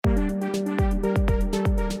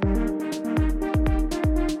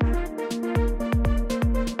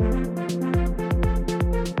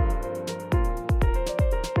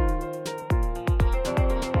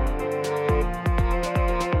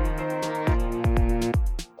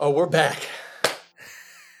Oh, we're back.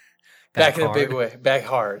 Back Back in a big hard. way. Back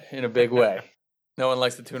hard in a big way. No one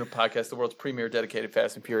likes the Tuna Podcast, the world's premier dedicated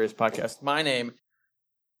Fast and Furious podcast. My name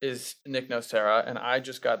is Nick Nocera, and I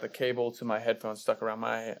just got the cable to my headphones stuck around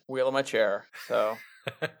my wheel of my chair. So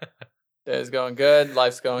day's going good.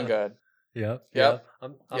 Life's going good. Yep.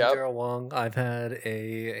 I'm Yep. Daryl Wong. I've had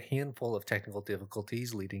a handful of technical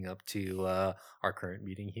difficulties leading up to our current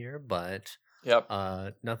meeting here, but Yep.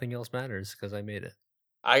 nothing else matters because I made it.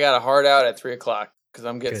 I got a hard out at 3 o'clock because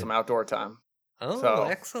I'm getting Good. some outdoor time. Oh, So,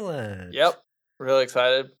 excellent. Yep. Really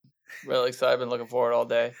excited. Really excited. Been looking forward all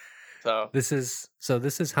day. So This is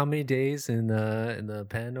how many days in the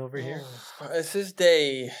pen over here? This is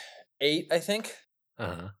day 8, I think.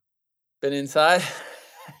 Uh-huh. Been inside.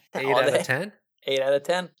 8 all out day. of 10? 8 out of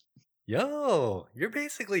 10. Yo, you're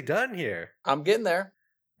basically done here. I'm getting there.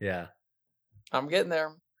 Yeah. I'm getting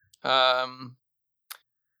there.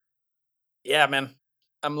 Yeah, man.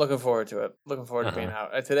 I'm looking forward to it. Looking forward to being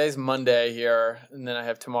out. Today's Monday here, and then I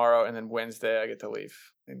have tomorrow, and then Wednesday I get to leave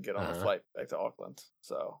and get on the flight back to Auckland.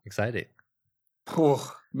 So Exciting. whew,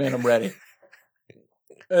 man, I'm ready.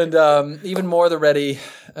 And even more the ready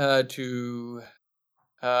to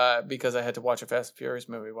because I had to watch a Fast and Furious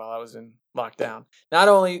movie while I was in lockdown. Not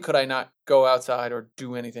only could I not go outside or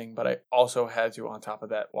do anything, but I also had to, on top of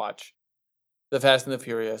that, watch The Fast and the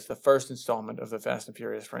Furious, the first installment of the Fast and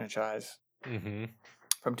Furious franchise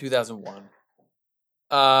from 2001.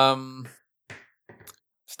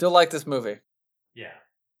 Still like this movie. Yeah.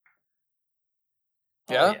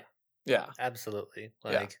 Yeah? Oh, Yeah. absolutely.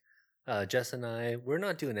 Jess and I, we're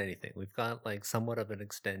not doing anything. We've got like somewhat of an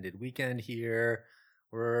extended weekend here.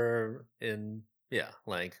 We're in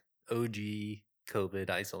OG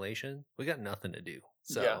COVID isolation. We got nothing to do.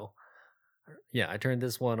 So yeah, I turned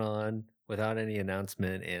this one on without any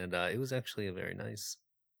announcement, and it was actually a very nice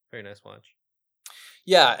watch.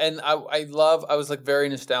 Yeah, and I was like very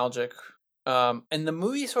nostalgic. And the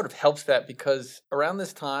movie sort of helps that because around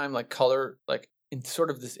this time, like color, like in sort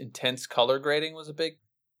of this intense color grading was a big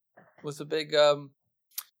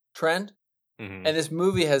trend. Mm-hmm. And this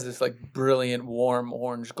movie has this like brilliant warm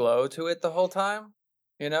orange glow to it the whole time,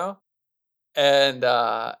 you know? And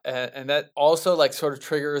that also like sort of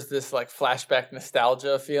triggers this like flashback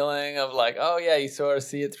nostalgia feeling of like, oh yeah, you sort of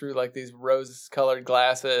see it through like these rose colored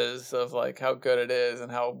glasses of like how good it is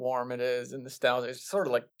and how warm it is and nostalgia. It's sort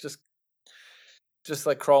of like just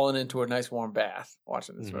like crawling into a nice warm bath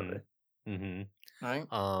watching this movie. Mm-hmm. Right?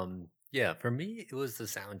 Yeah, for me it was the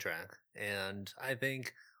soundtrack, and I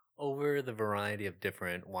think over the variety of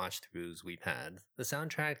different watch throughs we've had, the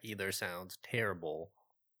soundtrack either sounds terrible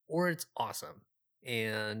or it's awesome.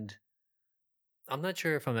 And I'm not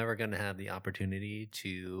sure if I'm ever going to have the opportunity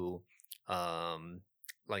to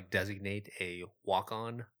designate a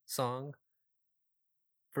walk-on song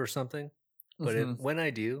for something. But when I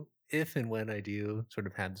do sort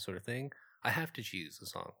of have this sort of thing, I have to choose a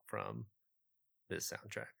song from this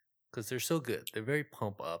soundtrack because they're so good. They're very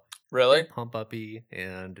pump up. Really? Very pump uppy.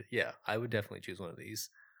 And yeah, I would definitely choose one of these.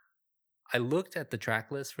 I looked at the track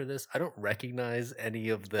list for this. I don't recognize any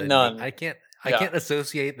of the None. I can't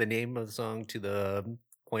associate the name of the song to the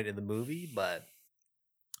point in the movie, but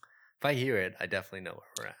if I hear it, I definitely know where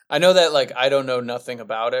we're at. I know that like I don't know nothing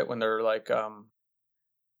about it when they're like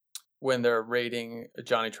when they're raiding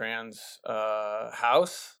Johnny Tran's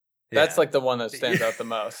house. That's like the one that stands out the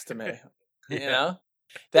most to me. You know?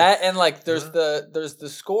 That and like there's the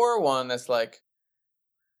score one that's like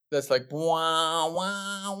wah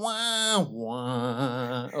wah wah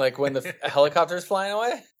wah, like when the helicopter's flying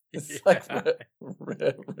away. It's like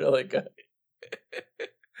really good.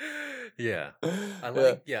 Yeah, I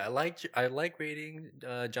like rating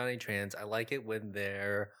Johnny Trans. I like it when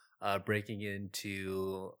they're breaking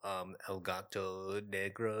into El Gato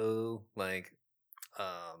Negro, like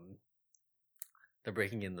they're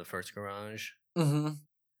breaking in the first garage.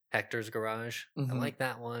 Hector's garage. I like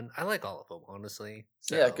that one. I like all of them, honestly.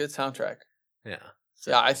 So, yeah, good soundtrack. Yeah.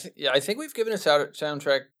 So. I think we've given a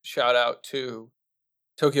soundtrack shout out to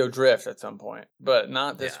Tokyo Drift at some point, but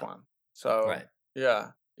not this one. So right. Yeah,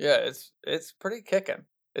 it's pretty kicking.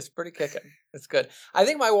 It's pretty kicking. It's good. I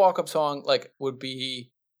think my walk up song like would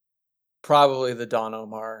be probably the Don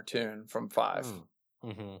Omar tune from 5.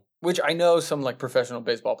 Which I know some like professional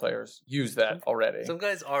baseball players use that already. Some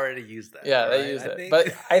guys already use that. Yeah, they use it.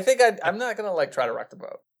 But I think I'm not gonna like try to rock the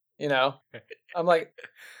boat. You know, I'm like,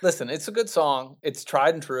 listen, it's a good song. It's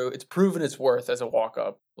tried and true. It's proven its worth as a walk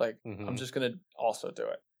up. Like, I'm just gonna also do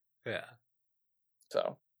it. Yeah.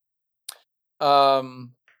 So,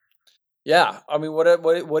 yeah. I mean,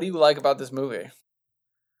 what do you like about this movie?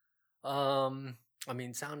 I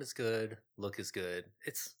mean, sound is good, look is good.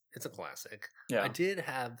 It's a classic. I Yeah. did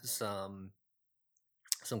have some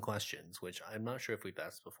questions, which I'm not sure if we've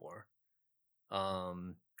asked before.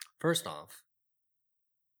 First off,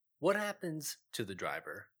 what happens to the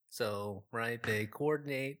driver? So, right, they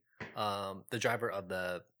coordinate the driver of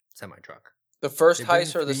the semi truck. The first They bring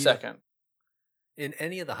heist or the 3 second? in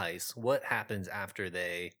any of the heists. What happens after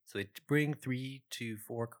they? So they bring 3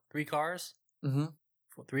 cars, Mm-hmm.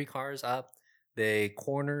 3 cars up. They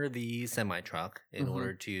corner the semi truck in Mhm.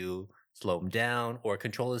 order to slow him down or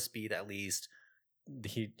control his speed at least.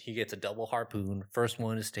 He gets a double harpoon. First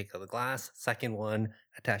one is take out the glass. Second one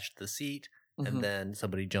attached to the seat, Mhm. and then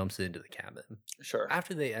somebody jumps into the cabin. Sure.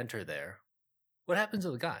 After they enter there, what happens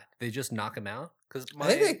to the guy? They just knock him out? Because I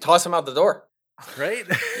think they toss him out the door. right?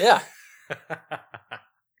 Yeah.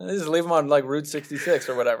 They just leave him on like Route 66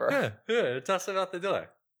 or whatever. yeah, toss him out the door.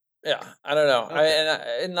 Yeah, I don't know.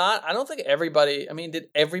 Okay. I don't think everybody. I mean, did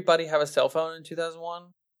everybody have a cell phone in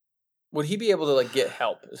 2001? Would he be able to like get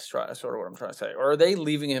help? Is sort of what I'm trying to say. Or are they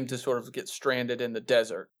leaving him to sort of get stranded in the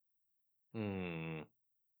desert?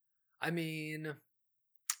 I mean,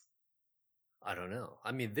 I don't know.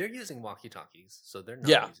 I mean, they're using walkie-talkies, so they're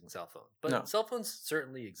not using cell phones. But No. cell phones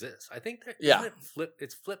certainly exist. I think that Yeah.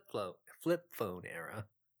 it's flip phone era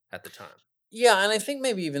at the time. Yeah, and I think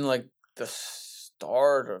maybe even like the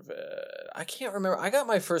start of it. I can't remember. I got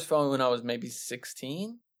my first phone when I was maybe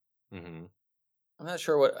 16. Mm-hmm. I'm not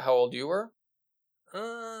sure how old you were.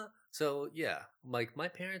 So yeah, like my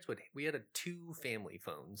parents we had 2 family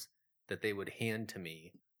phones that they would hand to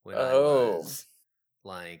me when I was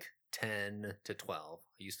like 10 to 12.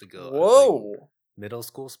 I used to go Whoa. Middle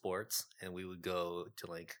school sports, and we would go to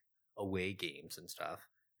like away games and stuff.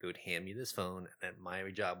 They would hand me this phone, and my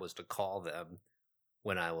job was to call them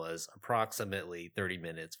when I was approximately 30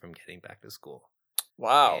 minutes from getting back to school.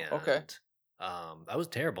 Wow. And, okay. I was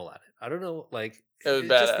terrible at it. I don't know, like It was it's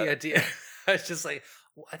bad just at the it. idea. I was just like,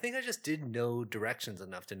 I think I just didn't know directions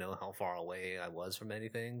enough to know how far away I was from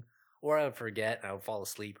anything, or I would forget. And I would fall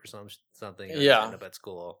asleep or something. And Yeah. I'd end up at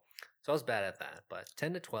school. So I was bad at that. But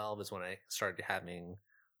 10 to 12 is when I started having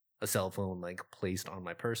a cell phone like placed on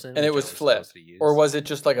my person, And it was flip, or was it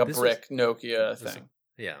just like a brick Nokia thing?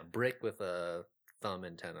 Yeah, brick with a thumb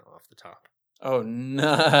antenna off the top. Oh,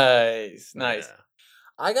 nice. Yeah.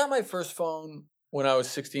 I got my first phone when I was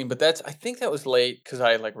 16, but I think that was late because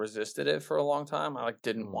I like resisted it for a long time. I like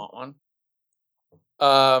didn't want one.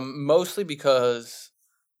 Mostly because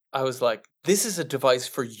I was like, this is a device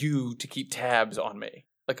for you to keep tabs on me.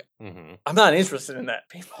 Like, I'm not interested in that,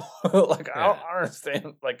 people. Like, I don't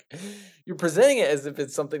understand. Like, you're presenting it as if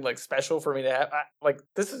it's something like special for me to have.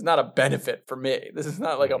 This is not a benefit for me. This is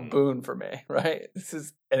not like a boon for me, right? This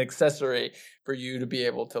is an accessory for you to be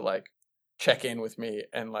able to like check in with me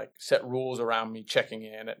and like set rules around me checking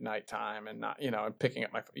in at nighttime and not, and picking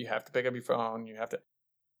up you have to pick up your phone. You have to.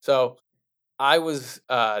 So I was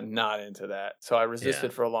not into that. So I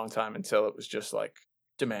resisted for a long time until it was just like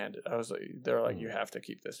demanded. I was like, they're like, you have to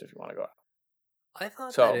keep this if you want to go out. I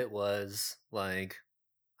thought that it was like,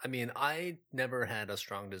 I mean, I never had a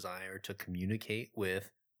strong desire to communicate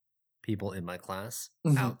with people in my class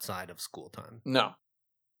outside of school time. No.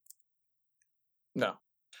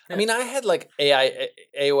 I mean, I had like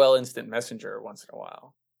AOL Instant Messenger once in a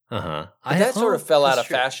while. But that sort of fell out of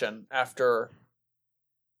fashion after,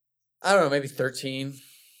 I don't know, maybe 13,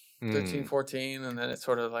 14. And then it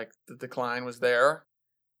sort of like the decline was there.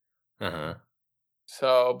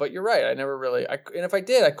 So, but you're right. I never really, and if I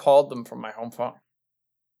did, I called them from my home phone.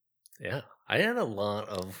 Yeah. I had a lot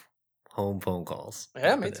of home phone calls.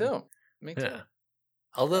 Yeah, me too. Yeah.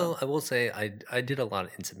 Although I will say I did a lot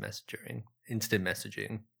of instant messaging.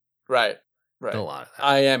 Right. A lot of that.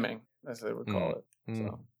 IMing, as they would call it.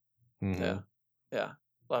 So, yeah.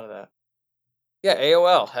 A lot of that. Yeah,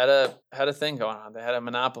 AOL had a thing going on. They had a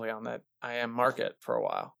monopoly on that IM market for a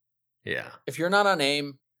while. Yeah. If you're not on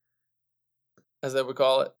AIM, as they would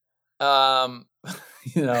call it, what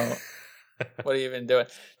are you even doing?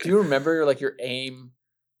 Do you remember your AIM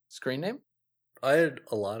screen name? I had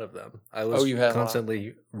a lot of them. I was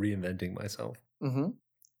constantly reinventing myself.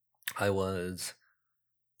 I was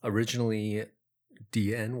originally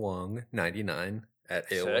DN Wong 99 at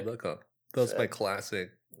AOL.com. That was my classic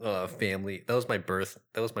family. That was my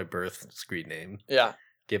birth screen name. Yeah.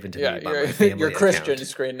 Given to me by my family. Your Christian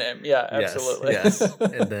screen name. Yeah, absolutely. Yes.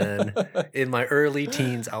 And then in my early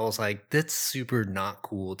teens, I was like, that's super not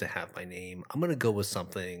cool to have my name. I'm going to go with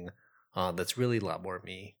something that's really a lot more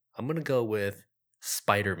me. I'm going to go with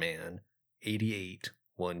Spider-Man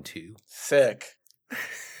 8812. Sick.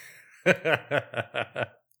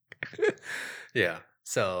 Yeah.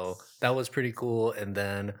 So that was pretty cool. And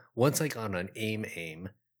then once I got on aim,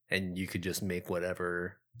 and you could just make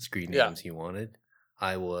whatever screen names you wanted,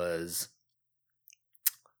 I was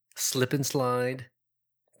Slip and Slide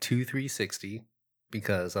 2360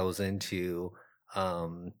 because I was into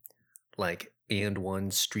like and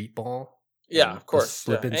one street ball. Yeah, of course.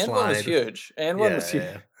 Slip and Slide. One was huge. And one was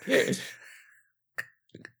huge.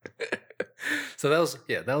 So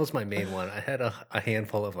that was my main one. I had a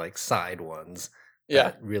handful of like side ones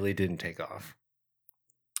that really didn't take off.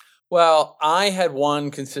 Well, I had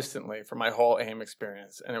one consistently for my whole AIM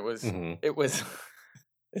experience, and it was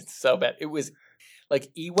it's so bad. It was like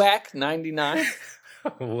EWAC 99.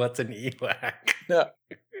 What's an EWAC? No,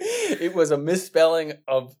 it was a misspelling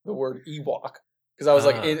of the word Ewok because I was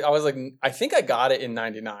like, I think I got it in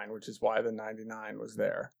 99, which is why the 99 was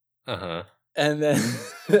there. And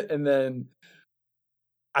then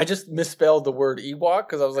I just misspelled the word Ewok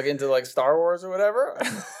because I was like into like Star Wars or whatever.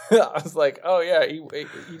 I was like, oh yeah, EWAK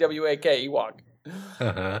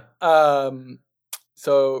Ewok.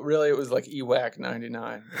 So really, it was like EWAC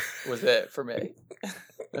 99 was it for me.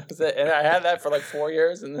 That was it, and I had that for like 4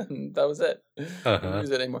 years, and then that was it. I didn't use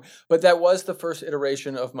it anymore. But that was the first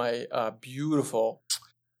iteration of my beautiful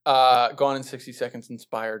Gone in 60 Seconds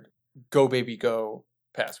inspired Go Baby Go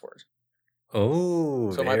password.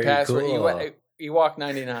 Oh, so my password Ewok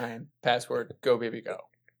 99 password Go Baby Go.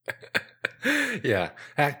 Yeah,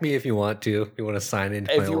 hack me if you want to. If you want to sign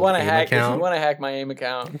into if you want to hack my AIM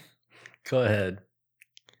account, go ahead.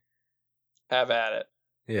 Have at it.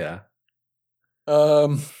 Yeah.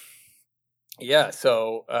 Yeah.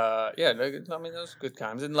 So, I mean, those are good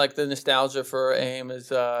times, and like the nostalgia for AIM is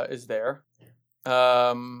there.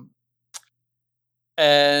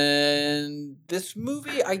 And this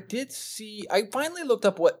movie, I finally looked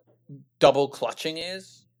up what double clutching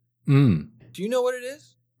is. Do you know what it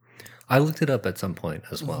is? I looked it up at some point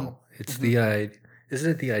as well. It's isn't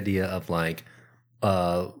it the idea of like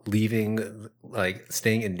leaving, like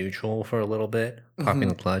staying in neutral for a little bit, popping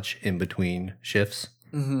the clutch in between shifts.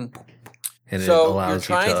 And so it allows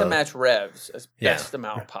you're trying to match revs as best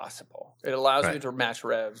amount Yeah. possible. It allows you to match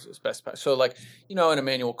revs as best possible. So like, in a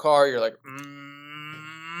manual car, you're like,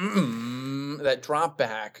 that drop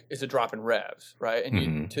back is a drop in revs, right?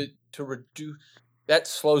 And to reduce, that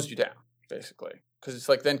slows you down, basically. Because it's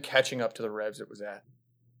like then catching up to the revs it was at.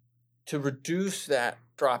 To reduce that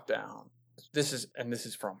drop down, this is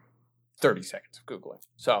from 30 seconds of Googling.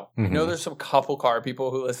 So I know there's some couple car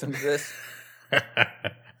people who listen to this.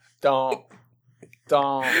 Don't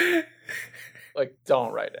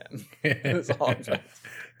write in. That's all I'm saying.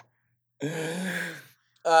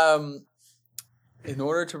 In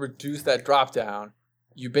order to reduce that drop down,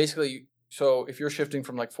 you basically, so if you're shifting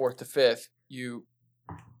from like fourth to fifth, you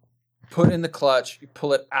put in the clutch, you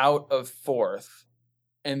pull it out of fourth,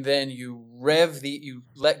 and then you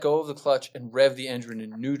let go of the clutch and rev the engine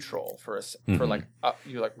in neutral for a second,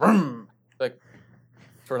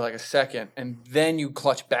 and then you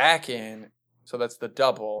clutch back in. So that's the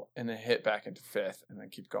double, and then hit back into fifth, and then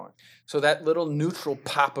keep going. So that little neutral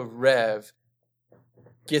pop of rev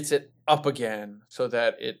gets it up again, so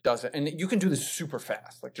that it doesn't. And you can do this super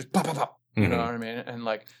fast, like just pop, pop, pop. You know what I mean? And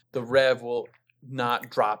like the rev will not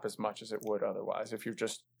drop as much as it would otherwise if you're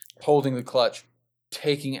just holding the clutch,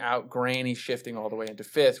 taking out granny, shifting all the way into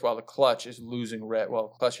fifth, while the clutch is losing rev. Well,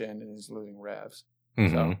 clutch end is losing revs.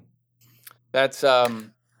 So that's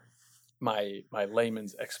my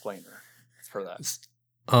layman's explainer for that.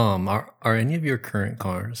 Are any of your current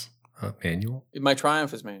cars manual? My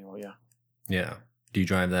Triumph is manual, yeah. Yeah. Do you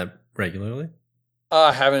drive that regularly?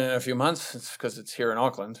 I haven't in a few months. It's because it's here in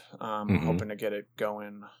Auckland. I'm hoping to get it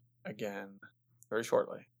going again very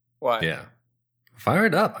shortly. Why? Yeah. Fire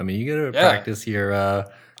it up. I mean, you got to practice your. I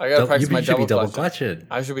got to practice my double clutching.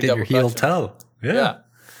 I should be Did double your clutching. heel toe. Yeah.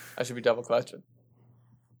 I should be double clutching.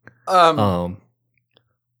 I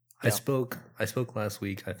spoke last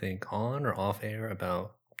week, I think, on or off air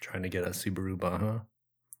about trying to get a Subaru Baja.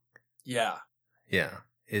 Yeah. Yeah.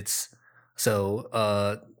 It's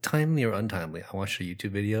so timely or untimely. I watched a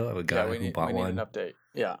YouTube video of a guy who bought one. We need an update.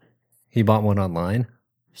 Yeah. He bought one online.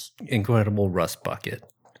 Incredible rust bucket.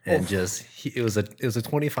 And it was a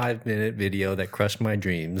 25-minute video that crushed my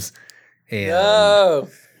dreams. And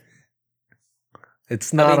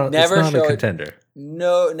it's not a contender.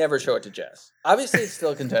 Never show it to Jess. Obviously, it's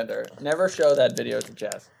still a contender. Never show that video to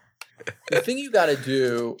Jess. The thing you got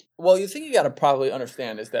to probably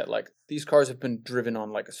understand is that like these cars have been driven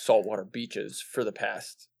on like saltwater beaches for the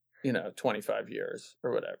past 25 years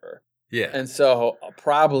or whatever. Yeah, and so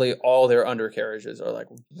probably all their undercarriages are like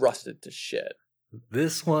rusted to shit.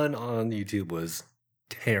 This one on YouTube was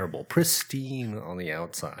terrible, pristine on the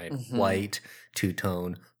outside, Mhm. white,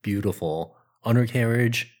 two-tone, beautiful.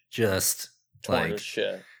 Undercarriage, just Torn like as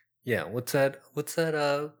shit. yeah. What's that? Pirates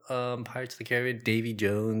of the Caribbean, Davy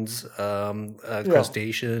Jones, Yeah.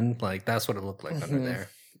 crustacean. Like that's what it looked like under Mhm. there.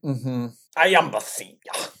 Mm-hmm. I am the sea.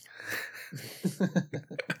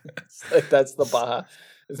 It's like that's the Baja.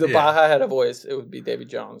 If the Yeah. Baja had a voice, it would be Davy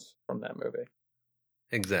Jones from that movie.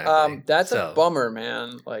 Exactly. That's a So bummer,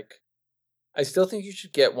 man. Like, I still think you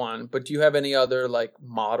should get one, but do you have any other like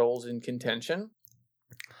models in contention?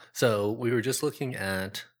 so we were just looking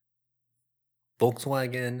at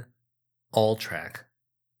Volkswagen Alltrack,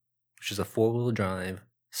 which is a 4-wheel drive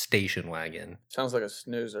station wagon. Sounds like a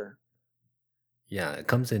snoozer. Yeah, it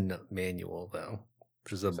comes in manual though.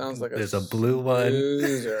 Sounds like There's a blue one.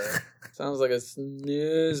 snoozer. Sounds like a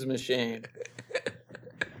snooze machine.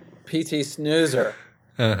 PT snoozer.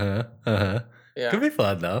 Yeah. Yeah. Could be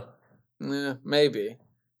fun though. Yeah, maybe.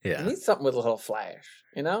 You Yeah. need something with a little flash,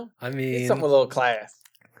 you know? I You mean, need something with a little class.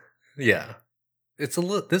 yeah. It's a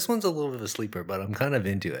little. This one's a little bit of a sleeper, but I'm kind of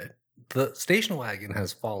into it. The station wagon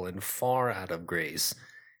has fallen far out of grace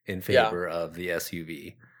in Yeah. favor of the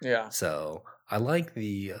SUV. Yeah. So I like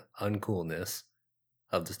the uncoolness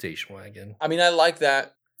of the station wagon. I mean, I like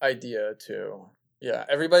that idea too. Yeah,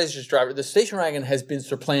 everybody's just driving. The station wagon has been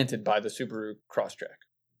supplanted by the Subaru Crosstrek.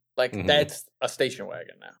 Like, Mhm. that's a station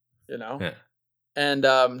wagon now, you know? Yeah. And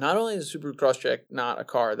not only is the Subaru Crosstrek not a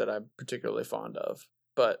car that I'm particularly fond of,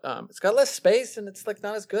 but it's got less space and it's like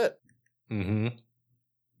not as good. Mm-hmm.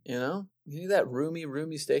 You know? You need that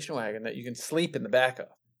roomy station wagon that you can sleep in the back of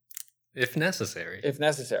If necessary. if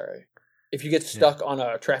necessary. If you get stuck on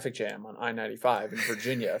a traffic jam on I-95 in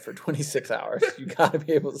Virginia for 26 hours, you got to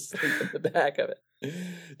be able to sleep in the back of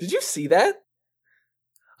it. Did you see that?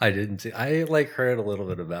 I didn't see. I like heard a little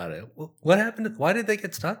bit about it. What happened? Why did they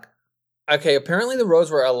get stuck? Okay, apparently the roads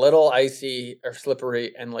were a little icy or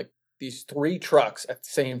slippery, and like these 3 trucks at the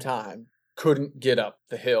same time couldn't get up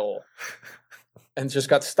the hill and just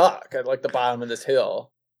got stuck at like the bottom of this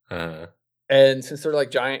hill. Uh, And since they're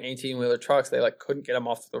like giant 18-wheeler trucks, they like couldn't get them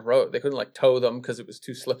off the road. They couldn't like tow them because it was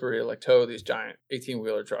too slippery to like tow these giant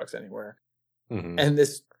 18-wheeler trucks anywhere. mhm. And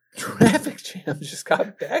this traffic jam just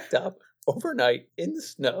got backed up overnight in the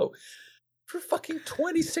snow for fucking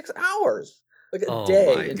 26 hours. Like a Oh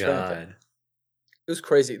day my in traffic. god. It was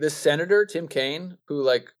crazy. This senator, Tim Kaine, who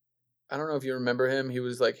like, I don't know if you remember him. He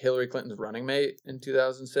was like Hillary Clinton's running mate in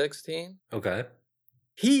 2016. Okay.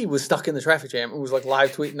 He was stuck in the traffic jam and was like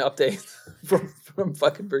live tweeting updates from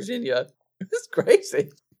fucking Virginia. It was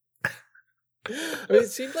crazy. I mean,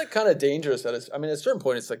 it seemed like kind of dangerous at a certain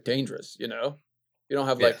point it's like dangerous, you know? You don't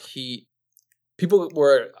have like heat. People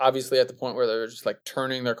were obviously at the point where they were just like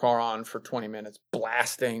turning their car on for 20 minutes,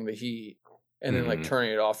 blasting the heat, and then like Mhm.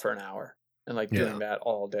 turning it off for an hour and like doing Yeah. that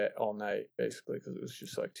all day, all night, basically, because it was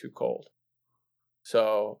just like too cold.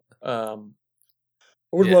 So, I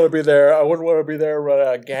wouldn't Yeah. want to be there. I wouldn't want to be there running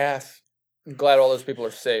out of gas. I'm glad all those people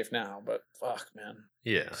are safe now, but fuck, man.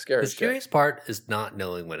 Yeah. Scary The shit. scariest part is not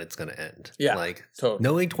knowing when it's going to end. Yeah, Like, Totally.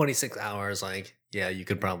 knowing 26 hours, like, yeah, you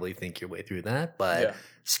could probably think your way through that. But Yeah.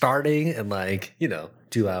 starting and like,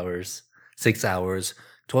 2 hours, 6 hours,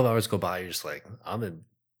 12 hours go by, you're just like, I'm in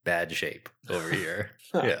bad shape over here.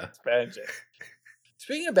 Yeah. It's bad shape.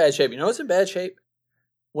 Speaking of bad shape, you know what's in bad shape?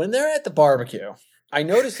 When they're at the barbecue, I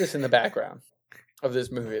noticed this in the background of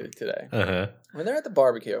this movie today. Uh-huh. When they're at the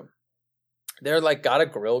barbecue, they're like got a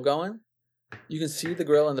grill going. You can see the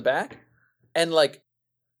grill in the back. And like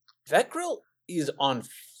that grill is on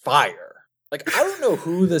fire. Like, I don't know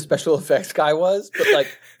who the special effects guy was, but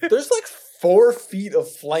like there's like 4 feet of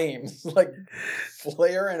flames like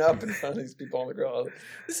flaring up in front of these people on the grill.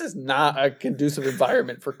 This is not a conducive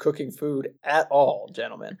environment for cooking food at all,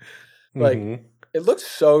 gentlemen. Like, Mhm. it looks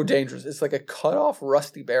so dangerous. It's like a cut off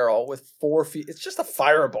rusty barrel with 4 feet. It's just a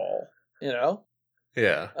fireball, you know?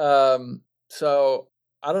 Yeah. So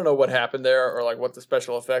I don't know what happened there or like what the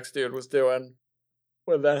special effects dude was doing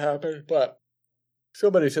when that happened, but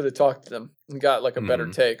somebody should have talked to them and got like a better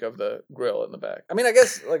Mhm. take of the grill in the back. I mean, I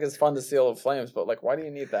guess like it's fun to see all the flames, but like, why do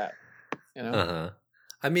you need that? You know? Uh-huh.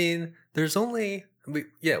 I mean, there's only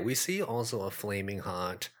we see also a flaming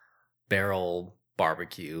hot barrel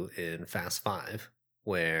barbecue in Fast 5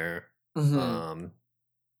 where Mhm.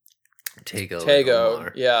 Tego and Tego,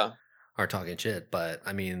 Omar yeah. are talking shit, but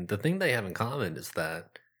I mean, the thing they have in common is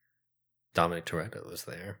that Dominic Toretto was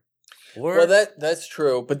there. Or Well, that's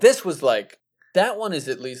true, but this was like that one is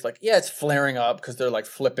at least like, yeah, it's flaring up because they're like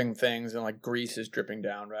flipping things and like grease is dripping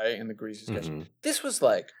down, right? And the grease is catching. Mhm. This was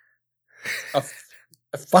like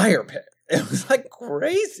a fire pit. It was like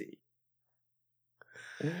crazy.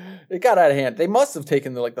 It got out of hand. They must have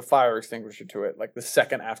taken the fire extinguisher to it like the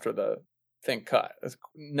second after the thing cut. It's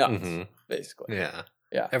nuts, basically. Yeah.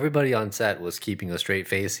 Yeah. Everybody on set was keeping a straight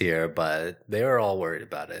face here, but they were all worried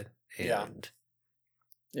about it. And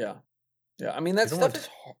Yeah. I mean, that stuff is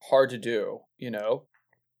hard to do, you know?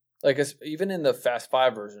 Like, even in the Fast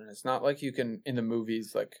 5 version, it's not like you can, in the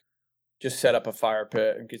movies, like, just set up a fire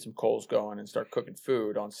pit and get some coals going and start cooking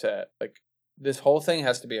food on set. Like, this whole thing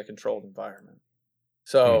has to be a controlled environment.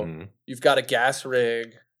 So you've got a gas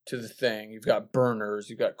rig to the thing. You've got burners.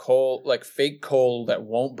 You've got coal, like fake coal that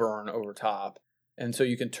won't burn over top. And so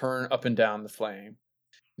you can turn up and down the flame.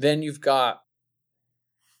 Then you've got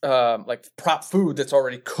like prop food that's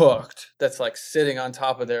already cooked, that's like sitting on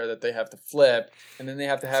top of there that they have to flip, and then they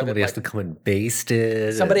have to have somebody has to come and baste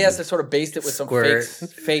it. Somebody has to sort of baste it with some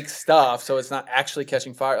fake stuff, so it's not actually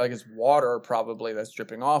catching fire. Like it's water probably that's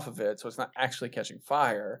dripping off of it, so it's not actually catching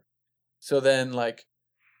fire. So then like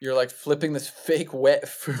you're like flipping this fake wet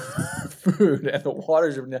food, and the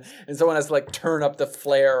water's dripping down, and someone has to like turn up the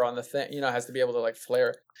flare on the thing. You know, has to be able to like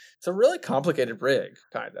flare. It's a really complicated rig,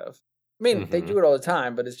 kind of. I mean, they do it all the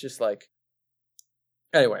time, but it's just like...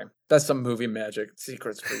 Anyway, that's some movie magic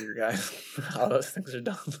secrets for you guys. How those things are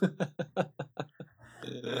done.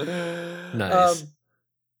 Nice.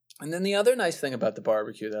 And then the other nice thing about the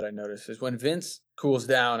barbecue that I noticed is when Vince cools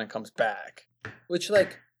down and comes back, which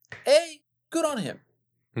like, good on him.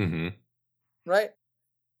 Right?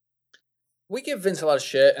 We give Vince a lot of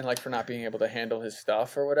shit and like for not being able to handle his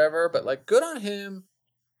stuff or whatever, but like good on him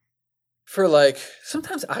for like,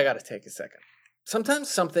 sometimes I gotta take a second. Sometimes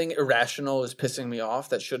something irrational is pissing me off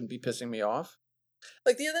that shouldn't be pissing me off.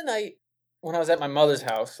 Like the other night when I was at my mother's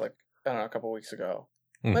house, like, I don't know, a couple weeks ago,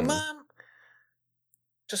 my mom,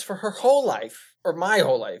 just for her whole life, or my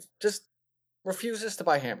whole life, just refuses to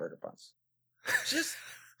buy hamburger buns. She just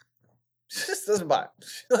doesn't buy it.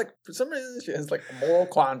 She, like, for some reason, she has like a moral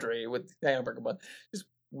quandary with the hamburger bun. She just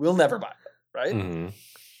will never buy it, right?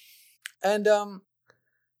 And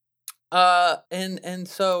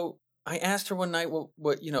so I asked her one night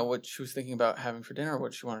what she was thinking about having for dinner,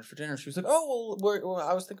 what she wanted for dinner. She was like, "Oh, well,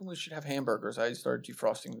 I was thinking we should have hamburgers." I started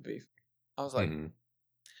defrosting the beef. I was like,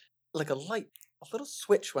 like a little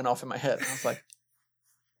switch went off in my head. I was like,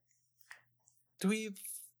 "Do we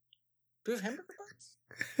have hamburger buns?"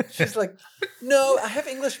 She's like, "No, I have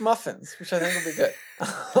English muffins, which I think will be good."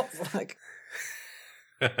 I was like.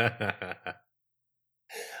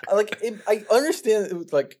 I understand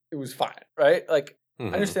it was fine, right? Like, I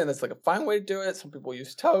understand that's like a fine way to do it. Some people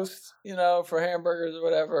use toast, for hamburgers or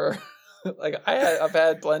whatever. Like I've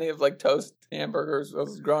had plenty of like toast hamburgers when I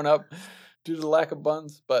was growing up due to the lack of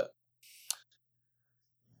buns, but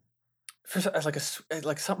first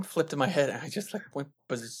like something flipped in my head and I just like went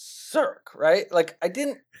berserk, right? Like I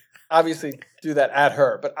didn't obviously do that at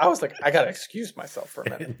her, but I was like, I gotta excuse myself for a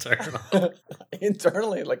minute.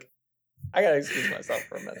 Internally, like. I gotta excuse myself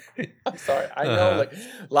for a minute. I'm sorry. I know, like,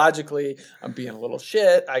 logically, I'm being a little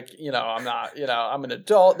shit. I'm not, I'm an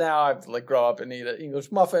adult now. I have to, like, grow up and eat an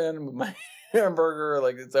English muffin with my hamburger.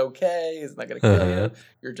 Like, it's okay. It's not gonna kill you.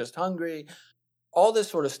 You're just hungry. All this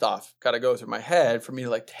sort of stuff gotta go through my head for me to,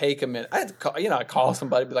 like, take a minute. I had to call, I call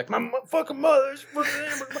somebody, be like, my fucking mother's fucking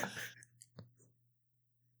hamburger.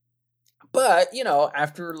 But,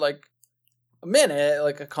 after, like, a minute,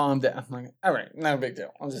 like I calm down. I'm like, all right, not a big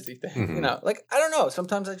deal. I'll just eat that. Like, I don't know.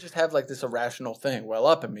 Sometimes I just have like this irrational thing well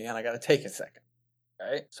up in me and I got to take a second.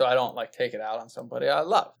 Right. So I don't like take it out on somebody I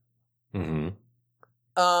love. And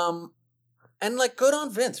like good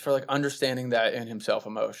on Vince for like understanding that in himself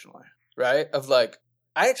emotionally. Right. Of like,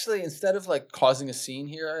 I actually, instead of like causing a scene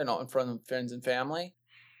here and in front of friends and family,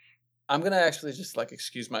 I'm going to actually just like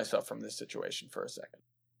excuse myself from this situation for a second.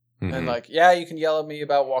 And like, yeah, you can yell at me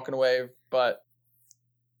about walking away, but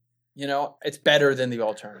it's better than the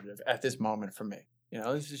alternative at this moment for me.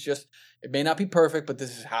 This is just, it may not be perfect, but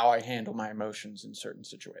this is how I handle my emotions in certain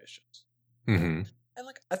situations. And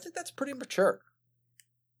like, I think that's pretty mature.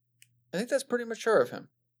 I think that's pretty mature of him.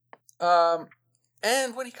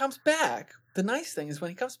 And when he comes back, the nice thing is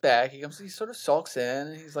when he comes back, he sort of sulks in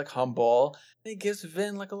and he's like humble and he gives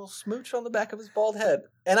Vin like a little smooch on the back of his bald head.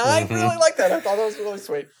 And I really like that. I thought that was really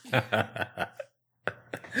sweet. Just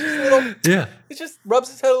a little, yeah. He just rubs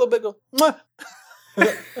his head a little bit, go, mwah.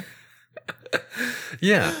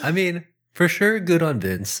 Yeah. I mean, for sure, good on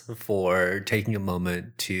Vince for taking a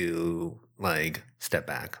moment to like step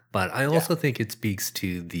back. But I also think it speaks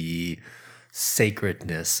to the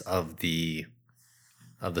sacredness of the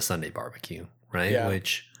Sunday barbecue, right? Yeah.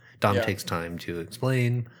 Which Dom takes time to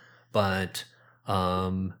explain, but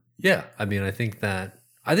I mean, I think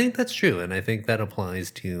that's true, and I think that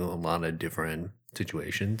applies to a lot of different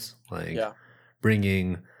situations, like Yeah.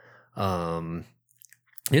 bringing,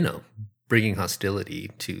 bringing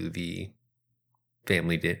hostility to the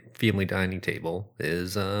family dining table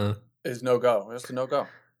is no go. It's a no go. You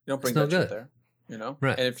don't bring no that shit good. there, you know?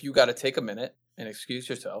 Right. And if you got to take a minute and excuse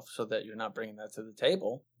yourself so that you're not bringing that to the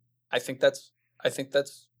table, I think that's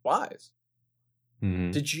wise.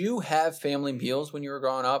 Mhm. Did you have family meals when you were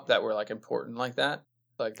growing up that were like important like that?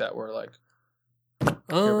 Like that were like,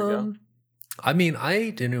 here we go. I mean, I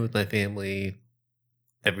ate dinner with my family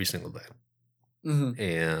every single day. Mm-hmm.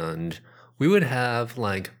 And we would have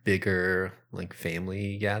like bigger like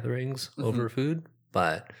family gatherings Mhm. over food,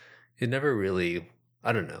 but it never really,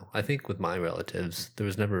 I don't know. I think with my relatives, there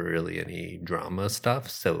was never really any drama stuff.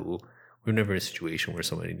 So we were never in a situation where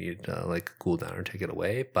somebody needed to like cool down or take it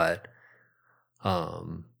away. But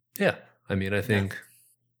yeah, I mean, I think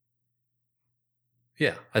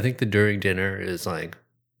the during dinner is like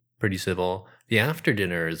pretty civil. The after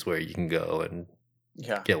dinner is where you can go and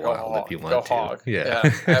get wild if you want to. Hog. Yeah.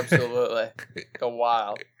 Absolutely. Go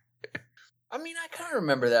wild. I mean, I kind of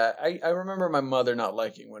remember that. I remember my mother not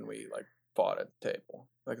liking when we like fought at the table.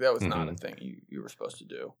 Like that was not a thing you were supposed to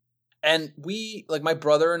do. And we, like my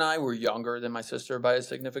brother and I were younger than my sister by a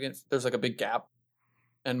significant, there's like a big gap.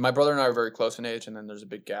 And my brother and I are very close in age, and then there's a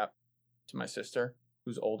big gap to my sister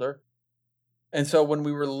who's older. And so when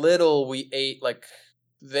we were little, we ate like,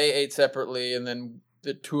 they ate separately, and then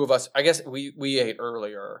the two of us, I guess we ate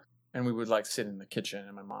earlier, and we would like sit in the kitchen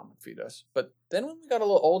and my mom would feed us. But then when we got a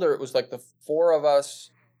little older, it was like the 4 of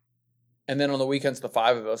us, and then on the weekends, the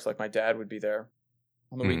 5 of us, like my dad would be there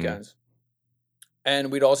on the weekends.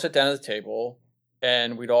 And we'd all sit down at the table,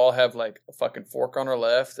 and we'd all have like a fucking fork on our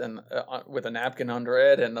left and with a napkin under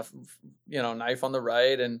it and a knife on the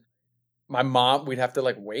right. And my mom, we'd have to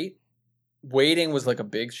like wait. Waiting was like a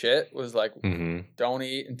big shit. It was like, don't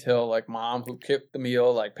eat until like mom, who kept the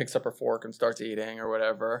meal, like picks up her fork and starts eating or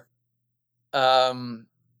whatever. Yeah,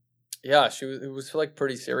 it was like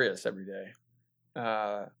pretty serious every day.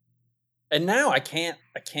 And now I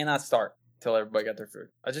cannot start till everybody got their food.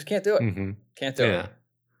 I just can't do it. Can't do it.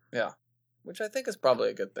 Yeah. Which I think is probably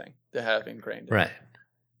a good thing to have ingrained in. Right.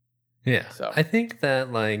 Yeah. So I think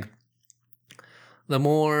that like the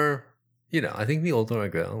more, I think the older I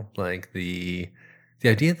go, like the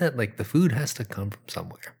idea that like the food has to come from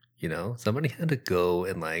somewhere, somebody had to go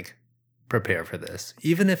and like prepare for this.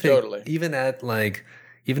 Even if even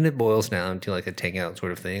it boils down to like a takeout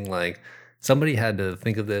sort of thing, like somebody had to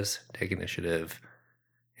think of this, take initiative,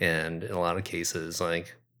 and in a lot of cases,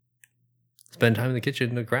 like spend time in the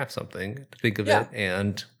kitchen to craft something, to think of it.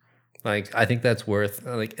 And like, I think that's worth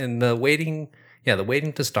like, and the waiting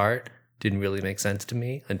to start didn't really make sense to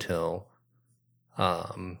me until,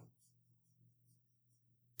 I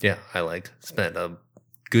like spent a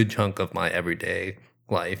good chunk of my everyday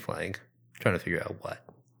life, like trying to figure out what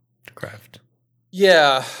to craft.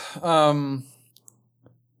 Yeah. I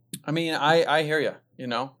mean, I hear you,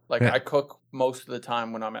 like I cook most of the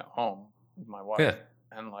time when I'm at home with my wife. Yeah.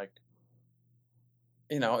 And like,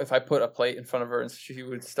 if I put a plate in front of her and she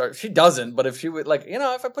would start, she doesn't, but if she would like,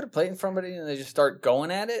 if I put a plate in front of somebody and they just start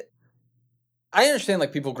going at it, I understand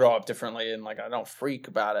like people grow up differently and like I don't freak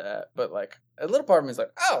about it, but like a little part of me is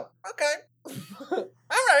like, oh, okay. All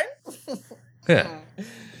right. Yeah.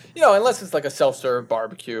 Unless it's like a self-serve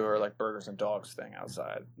barbecue or like burgers and dogs thing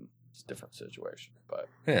outside. It's a different situation, but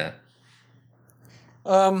yeah.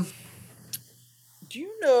 Do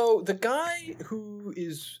you know the guy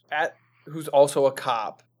who's also a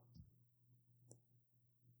cop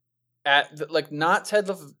not Ted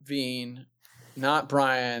Levine, not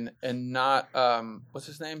Brian, and not what's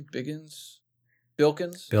his name? Bilkins?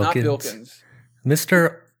 Not Bilkins.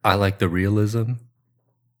 Mr. I like the realism.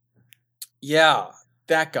 Yeah,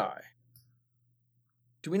 that guy.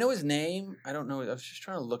 Do we know his name? I don't know. I was just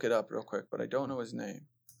trying to look it up real quick, but I don't know his name.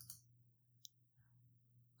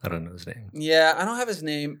 I don't know his name. Yeah, I don't have his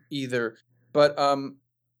name either. But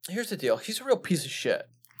here's the deal. He's a real piece of shit.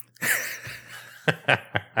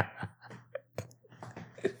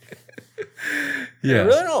 Yeah. I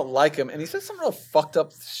really don't like him. And he says some real fucked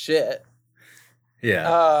up shit.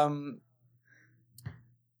 Yeah.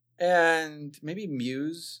 And maybe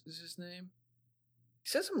Muse is his name. He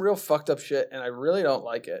says some real fucked up shit, and I really don't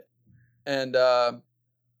like it. And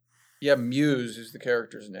Muse is the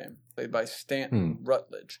character's name, played by Stanton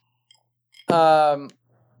Rutledge. Some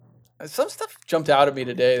stuff jumped out at me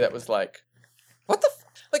today that was like, what the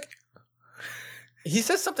like? He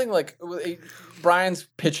says something like, Brian's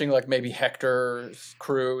pitching like maybe Hector's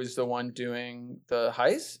crew is the one doing the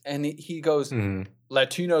heist, and he goes,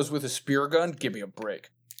 Latinos with a spear gun, give me a break.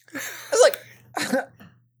 I was like,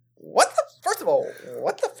 what the? First first of all,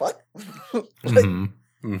 what the fuck?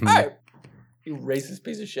 All right, you racist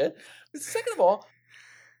piece of shit. But second of all,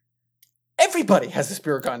 everybody has a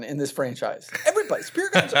spear gun in this franchise. Everybody. Spear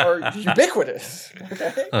guns are ubiquitous.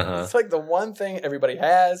 Okay? It's like the one thing everybody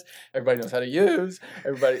has. Everybody knows how to use.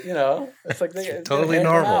 Everybody, it's like it's totally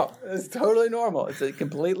normal. It's totally normal. It's a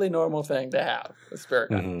completely normal thing to have, a spear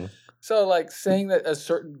gun. So, like, saying that a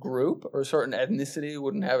certain group or a certain ethnicity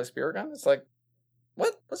wouldn't have a spear gun, it's like,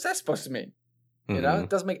 what? What's that supposed to mean? It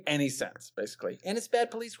doesn't make any sense, basically. And it's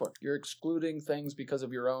bad police work. You're excluding things because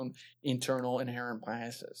of your own internal inherent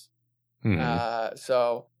biases.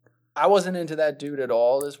 So I wasn't into that dude at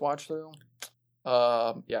all this watch through.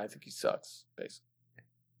 I think he sucks, basically.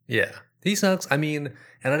 Yeah, he sucks. I mean,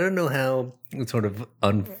 and I don't know how it sort of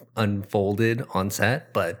unfolded on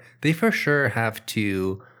set, but they for sure have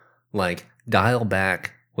to like dial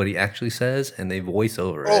back what he actually says, and they voice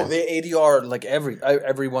over it. Oh, they ADR like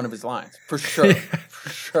every one of his lines for sure, for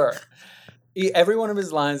sure. Every one of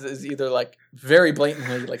his lines is either like very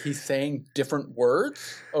blatantly like he's saying different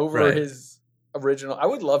words over his original. I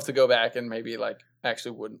would love to go back and maybe like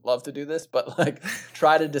actually wouldn't love to do this, but like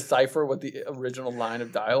try to decipher what the original line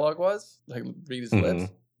of dialogue was, like read his lips.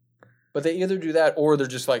 But they either do that or they're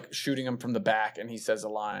just like shooting him from the back and he says a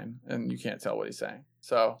line and you can't tell what he's saying.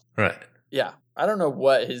 So yeah, I don't know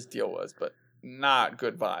what his deal was, but not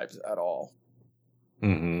good vibes at all.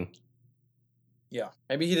 Yeah,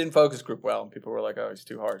 maybe he didn't focus group well, and people were like, "Oh, he's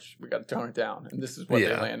too harsh. We got to tone it down." And this is what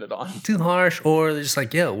they landed on. Too harsh, or they're just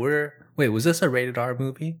like, "Yeah, wait, was this a rated R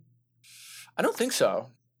movie?" I don't think so.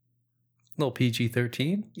 Little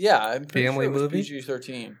PG-13. Yeah, I'm family sure it was movie.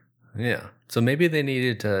 PG-13. Yeah, so maybe they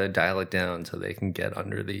needed to dial it down so they can get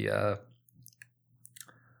under the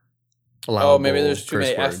allowable maybe there's too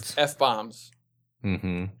many F bombs.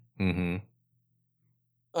 There's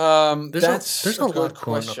That's a a lot good going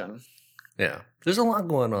question. on. Yeah, there's a lot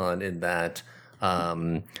going on in that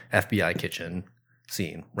FBI kitchen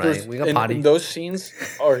scene, right? We got potty. Those scenes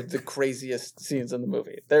are the craziest scenes in the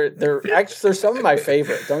movie. They're actually they're some of my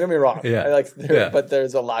favorite. Don't get me wrong. Yeah, but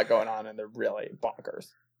there's a lot going on and they're really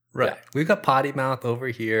bonkers. Right. Yeah. We've got potty mouth over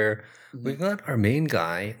here. We've got our main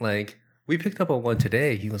guy. Like we picked up on one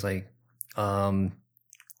today. He was like,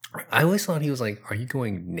 I always thought he was like, "Are you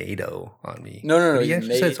going NATO on me?" No. He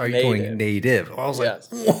actually says, "Are you going native?" I was like, Yes.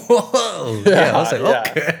 "Whoa!" Yeah, I was like,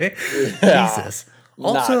 "Okay, Jesus."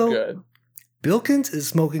 Also, not good. Bilkins is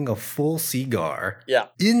smoking a full cigar. Yeah,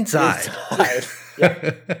 inside.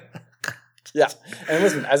 Yeah. And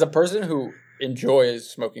listen, as a person who enjoys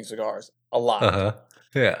smoking cigars a lot,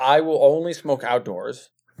 I will only smoke outdoors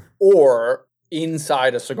or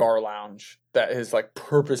inside a cigar lounge that is like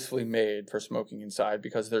purposefully made for smoking inside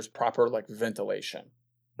because there's proper like ventilation,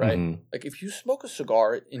 right? Like if you smoke a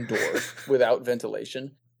cigar indoors without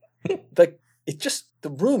ventilation, like the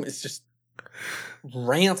room is just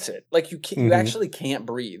rancid. Like you actually can't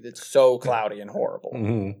breathe. It's so cloudy and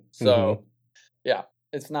horrible. So yeah,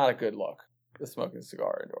 it's not a good look, the smoking a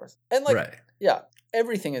cigar indoors. And like,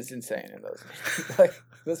 everything is insane in those. Like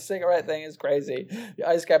the cigarette thing is crazy. The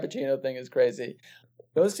iced cappuccino thing is crazy.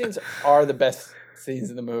 Those scenes are the best scenes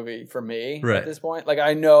in the movie for me at this point. Like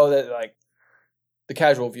I know that like the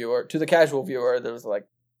casual viewer, there's like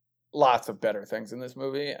lots of better things in this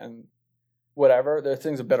movie and whatever. There are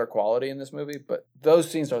things of better quality in this movie, but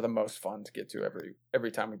those scenes are the most fun to get to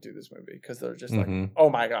every time we do this movie because they're just like, oh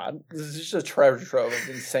my god, this is just a treasure trove of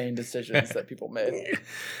insane decisions that people made.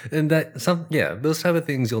 And those type of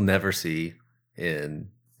things you'll never see in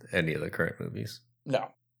any of the current movies. No,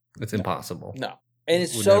 it's impossible. No, and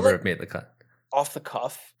it's would so never like, have made the cut. Off the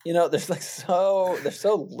cuff, there's like they're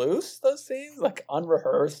so loose, those scenes, like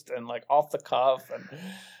unrehearsed and like off the cuff, and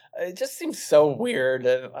it just seems so weird,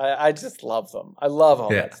 and I just love them. I love all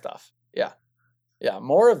that stuff. Yeah,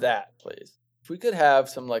 more of that, please. If we could have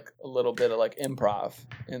some like a little bit of like improv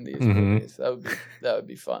in these movies, that would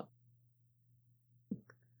be fun.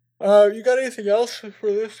 You got anything else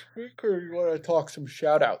for this week, or you want to talk some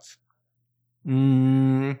shout outs?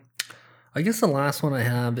 I guess the last one I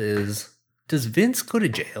have is, does Vince go to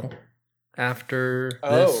jail after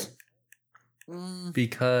this?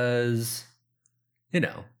 Because,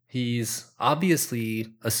 he's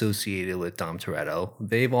obviously associated with Dom Toretto.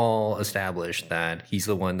 They've all established that he's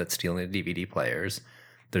the one that's stealing the DVD players.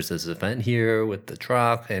 There's this event here with the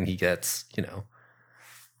truck, and he gets,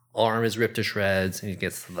 arm is ripped to shreds, and he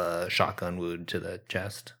gets the shotgun wound to the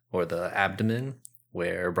chest or the abdomen,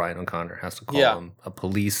 where Brian O'Connor has to call him a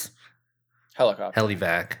police helicopter,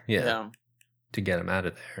 helivac, to get him out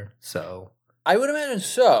of there. So I would imagine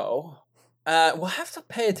so. We'll have to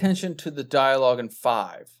pay attention to the dialogue in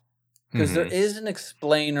 5 Because there is an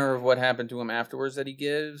explainer of what happened to him afterwards that he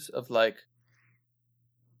gives of like,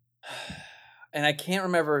 and I can't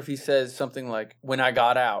remember if he says something like, when I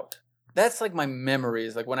got out. That's like my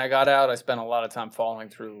memories. Like when I got out, I spent a lot of time falling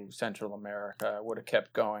through Central America. I would have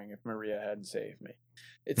kept going if Maria hadn't saved me.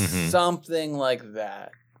 It's something like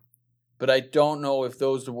that. But I don't know if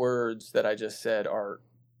those words that I just said are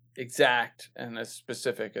exact and as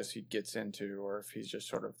specific as he gets into, or if he's just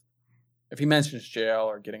sort of, if he mentions jail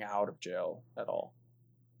or getting out of jail at all.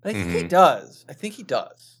 But I think he does. I think he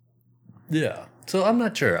does. Yeah. So I'm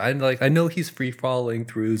not sure. I know he's free falling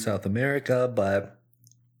through South America, but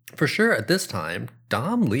for sure at this time,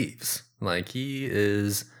 Dom leaves. Like he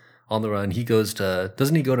is on the run. He goes to,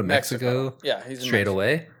 doesn't he go to Mexico? Yeah, he's straight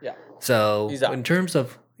away. Yeah. So in terms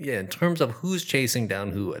of who's chasing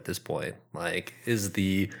down who at this point, like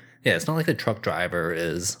it's not like the truck driver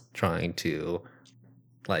is trying to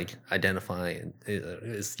like identify and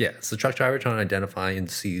it's the truck driver trying to identify and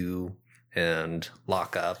sue and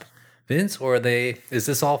lock up Vince, or is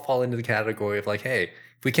this all fall into the category of like, hey,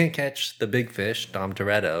 if we can't catch the big fish, Dom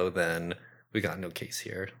Toretto, then we got no case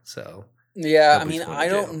here. So yeah, I mean, I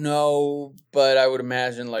don't know, but I would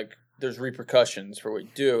imagine like there's repercussions for what you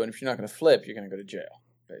do, and if you're not going to flip, you're going to go to jail,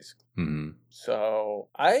 basically. So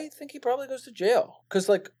I think he probably goes to jail because,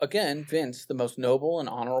 like, again, Vince, the most noble and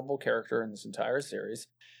honorable character in this entire series,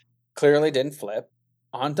 clearly didn't flip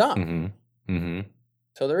on Dom.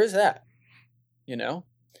 So there is that, you know.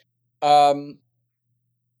 I'm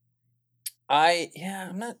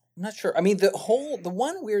not sure. I mean, the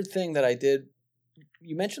one weird thing that I did,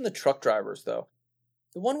 you mentioned the truck drivers though.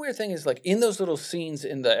 The one weird thing is like in those little scenes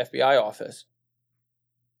in the FBI office,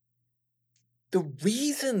 the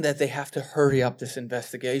reason that they have to hurry up this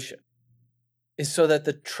investigation is so that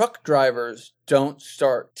the truck drivers don't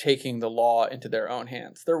start taking the law into their own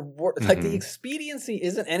hands. They're like the expediency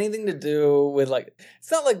isn't anything to do with like, it's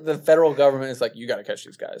not like the federal government is like, you got to catch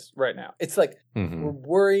these guys right now. It's like we're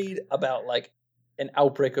worried about like an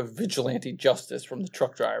outbreak of vigilante justice from the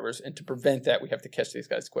truck drivers, and to prevent that, we have to catch these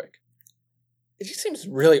guys quick. It just seems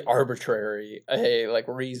really arbitrary, like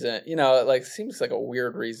reason, you know, like seems like a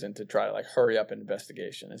weird reason to try to like hurry up an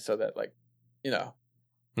investigation, and so that like, you know,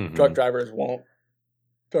 truck drivers won't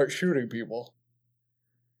start shooting people.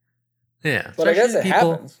 Yeah, but I guess it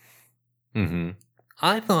happens.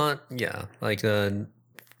 I thought, like a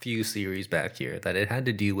few series back here, that it had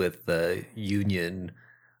to do with the union,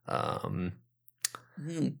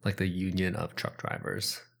 like the union of truck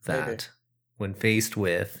drivers, that when faced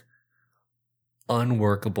with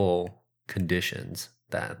unworkable conditions,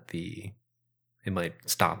 that it might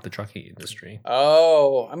stop the trucking industry.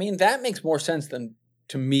 Oh, I mean, that makes more sense than,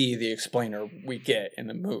 to me, the explainer we get in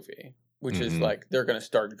the movie, which is like they're going to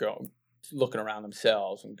start looking around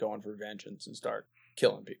themselves and going for vengeance and start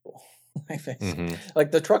killing people.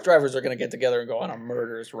 Like the truck drivers are going to get together and go on a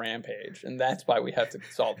murderous rampage, and that's why we have to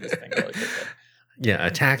solve this thing really quickly. Yeah,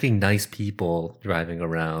 attacking nice people driving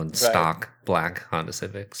around stock black Honda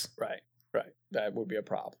Civics. Right. That would be a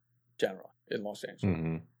problem, generally, in Los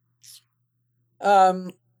Angeles. All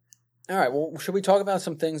right, well, should we talk about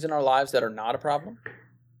some things in our lives that are not a problem?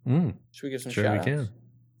 Should we give some shout-outs? Sure,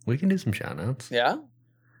 we can do some shout-outs. Yeah? All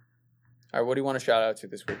right, what do you want to shout out to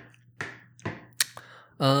this week?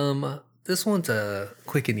 This one's a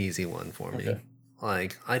quick and easy one for me.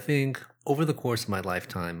 Like, I think over the course of my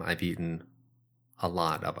lifetime, I've eaten a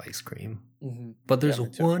lot of ice cream. But there's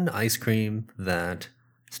one ice cream that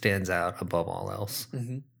stands out above all else.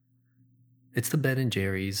 It's the Ben &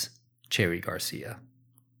 Jerry's Cherry Garcia.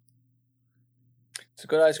 It's a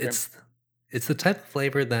good ice cream. It's the type of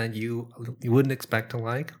flavor that you wouldn't expect to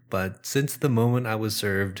like, but since the moment I was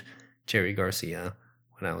served Cherry Garcia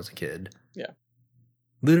when I was a kid,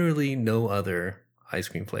 literally no other ice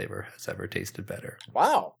cream flavor has ever tasted better.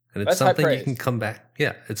 Wow. And it's something you can come back.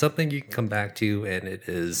 Yeah, it's something you can come back to, and it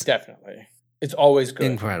is definitely. It's always good.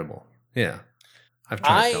 Incredible. Yeah. I've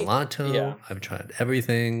tried gelato. Yeah. I've tried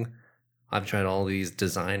everything. I've tried all these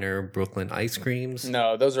designer Brooklyn ice creams.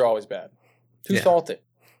 No, those are always bad. Too salty.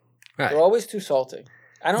 Right. They're always too salty.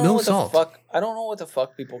 I don't know what the fuck. I don't know what the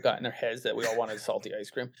fuck people got in their heads that we all wanted salty ice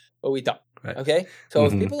cream, but we don't. Right. Okay, so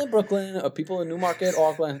if people in Brooklyn or people in Newmarket,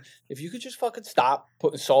 Auckland, if you could just fucking stop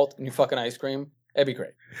putting salt in your fucking ice cream, that'd be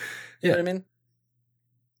great. You know what I mean?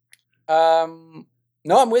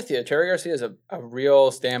 No, I'm with you. Cherry Garcia is a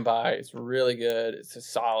real standby. It's really good. It's a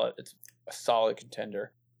solid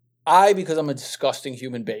contender. Because I'm a disgusting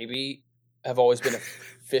human baby, have always been a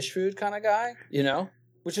fish food kind of guy, you know?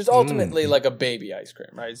 Which is ultimately like a baby ice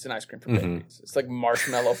cream, right? It's an ice cream for babies. It's like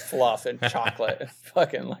marshmallow fluff and chocolate and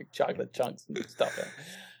fucking like chocolate chunks and stuff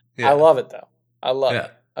in it. I love it though. I love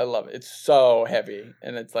it. I love it. It's so heavy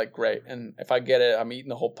and it's like great. And if I get it, I'm eating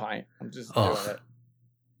the whole pint. I'm just doing it.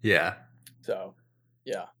 Yeah. So,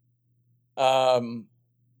 yeah.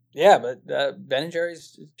 Yeah, but Ben and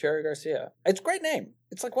Jerry's Cherry Garcia. It's a great name.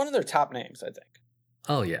 It's like one of their top names, I think.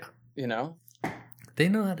 Oh yeah. You know? They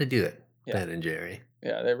know how to do it. Yeah. Ben and Jerry.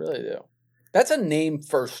 Yeah, they really do. That's a name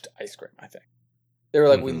first ice cream, I think. They were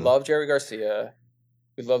like, we love Cherry Garcia.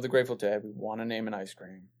 We love the Grateful Dead. We want to name an ice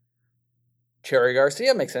cream. Cherry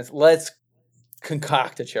Garcia makes sense. Let's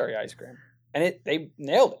concoct a cherry ice cream. And they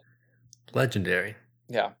nailed it. Legendary.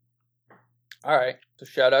 Yeah. All right. So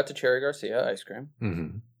shout out to Cherry Garcia ice cream.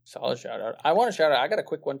 Mm-hmm. Solid shout out. I want to shout out. I got a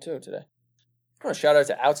quick one too today. I want to shout out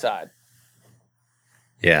to Outside.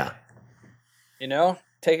 Yeah. You know,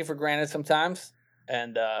 take it for granted sometimes.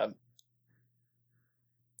 And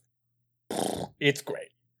it's great.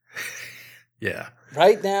 Yeah.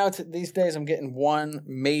 Right now, these days, I'm getting 1,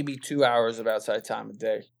 maybe 2 hours of outside time a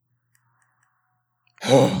day.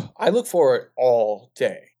 I look forward all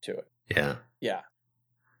day to it. Yeah. Yeah.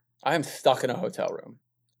 I'm stuck in a hotel room.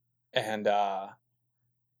 And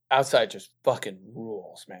outside just fucking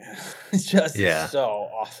rules, man. It's just so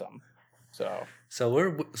awesome. So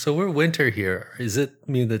we're winter here. Does it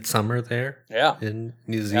mean that summer there? Yeah. In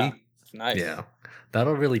New Zealand? Yeah. It's nice. Yeah.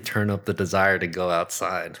 That'll really turn up the desire to go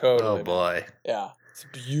outside. Totally. Oh boy. Yeah. It's a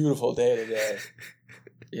beautiful day today.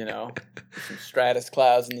 You know, some stratus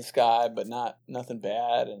clouds in the sky, but nothing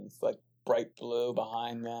bad, and it's like bright blue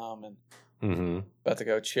behind them, and about to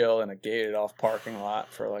go chill in a gated off parking lot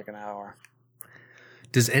for like an hour.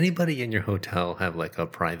 Does anybody in your hotel have like a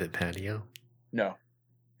private patio? No.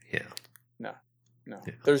 Yeah. No.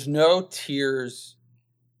 Yeah. There's no tiers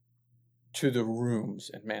to the rooms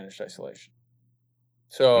in managed isolation.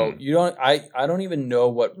 So you don't. I don't even know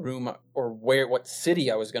what room or what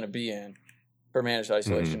city I was going to be in for managed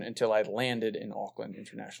isolation until I landed in Auckland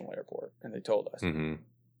International Airport, and they told us.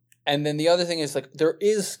 And then the other thing is like there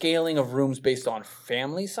is scaling of rooms based on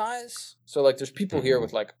family size. So like there's people here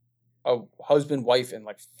with like a husband, wife, and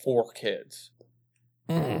like 4 kids.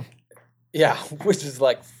 Yeah, which is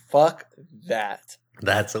like fuck that.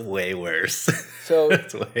 That's way worse. So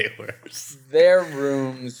that's way worse. Their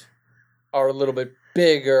rooms are a little bit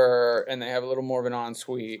bigger and they have a little more of an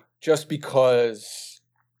ensuite just because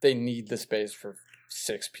they need the space for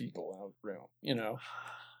 6 people in a room, you know?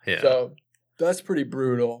 Yeah. So that's pretty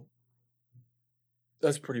brutal.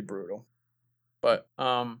 But,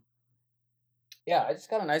 yeah, I just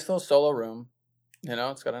got a nice little solo room. You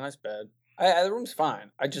know, it's got a nice bed. The room's fine.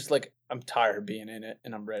 I just, like, I'm tired of being in it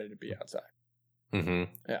and I'm ready to be outside.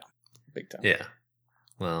 Yeah, big time. Yeah.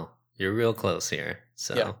 Well, you're real close here.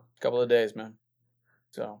 So yeah, a couple of days, man.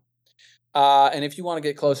 So, and if you want to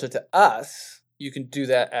get closer to us, you can do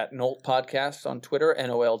that at Nolt Podcast on Twitter,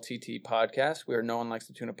 NOLTT Podcast. We are No One Likes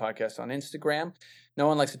the Tuna Podcast on Instagram. No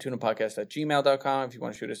One Likes the Tuna Podcast at gmail.com if you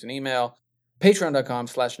want to shoot us an email.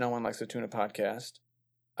 Patreon.com/No One Likes the Tuna Podcast.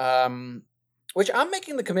 Which I'm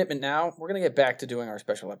making the commitment now. We're going to get back to doing our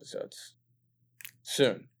special episodes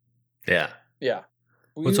soon. Yeah. Yeah.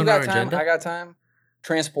 What's you on got our time? agenda? I got time.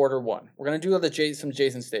 Transporter 1. We're going to do some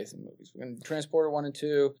Jason Statham movies. We're going to do Transporter 1 and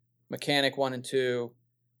 2, Mechanic 1 and 2,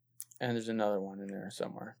 and there's another one in there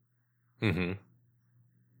somewhere.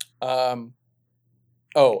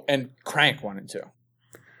 Oh, and Crank 1 and 2.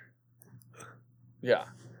 Yeah.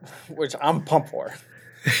 Which I'm pumped for.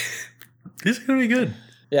 These are going to be good.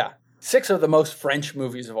 Yeah. 6 of the most French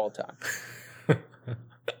movies of all time.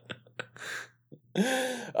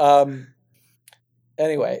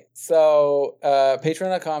 Anyway, so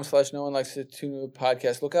patreon.com/No One Likes the Tuna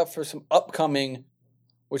Podcast. Look out for some upcoming,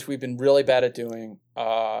 which we've been really bad at doing,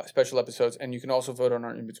 special episodes. And you can also vote on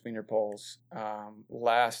our In Between Your polls.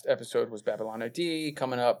 Last episode was Babylon ID.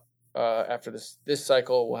 Coming up after this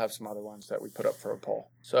cycle, we'll have some other ones that we put up for a poll.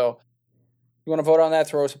 So if you want to vote on that,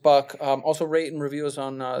 throw us a buck. Also rate and review us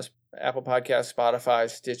on Apple Podcasts, Spotify,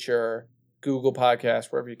 Stitcher, Google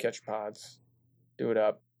Podcasts, wherever you catch your pods. Do it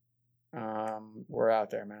up. We're out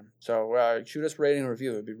there, man. So shoot us a rating and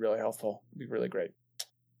review. It'd be really helpful. It'd be really great.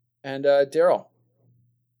 And Daryl,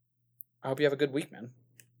 I hope you have a good week, man.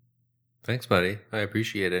 Thanks, buddy. I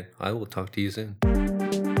appreciate it. I will talk to you soon.